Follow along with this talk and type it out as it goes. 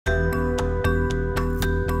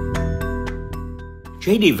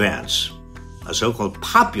J.D. Vance, a so-called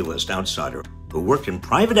populist outsider who worked in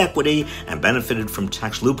private equity and benefited from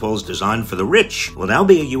tax loopholes designed for the rich, will now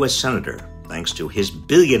be a U.S. senator, thanks to his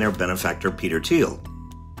billionaire benefactor, Peter Thiel.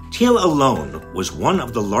 Thiel alone was one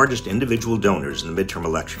of the largest individual donors in the midterm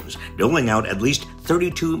elections, doling out at least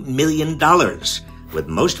 $32 million, with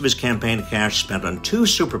most of his campaign cash spent on 2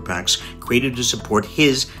 super PACs created to support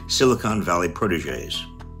his Silicon Valley protégés.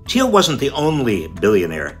 Thiel wasn't the only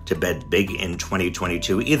billionaire to bet big in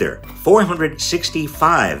 2022 either.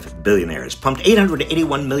 465 billionaires pumped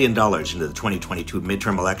 $881 million into the 2022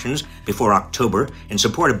 midterm elections before October in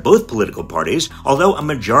support of both political parties, although a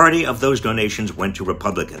majority of those donations went to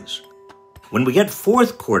Republicans. When we get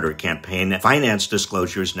fourth quarter campaign finance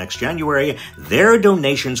disclosures next January, their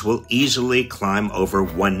donations will easily climb over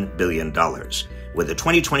 $1 billion, with the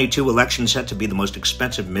 2022 election set to be the most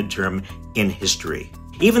expensive midterm in history.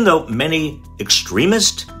 Even though many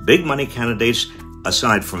extremist, big money candidates,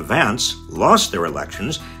 aside from Vance, lost their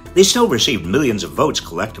elections, they still received millions of votes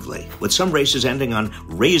collectively, with some races ending on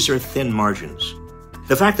razor-thin margins.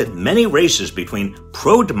 The fact that many races between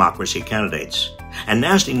pro-democracy candidates and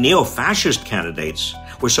nasty neo-fascist candidates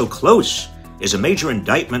were so close is a major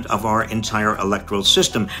indictment of our entire electoral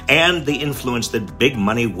system and the influence that big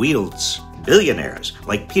money wields. Billionaires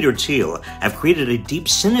like Peter Thiel have created a deep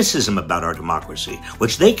cynicism about our democracy,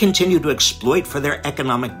 which they continue to exploit for their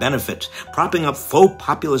economic benefit, propping up faux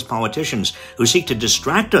populist politicians who seek to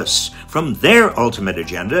distract us from their ultimate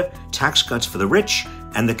agenda, tax cuts for the rich,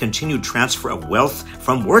 and the continued transfer of wealth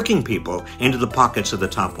from working people into the pockets of the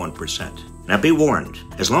top 1%. Now be warned,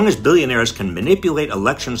 as long as billionaires can manipulate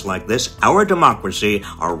elections like this, our democracy,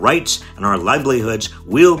 our rights, and our livelihoods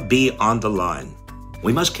will be on the line.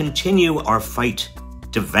 We must continue our fight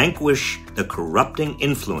to vanquish the corrupting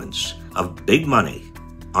influence of big money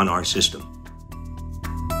on our system.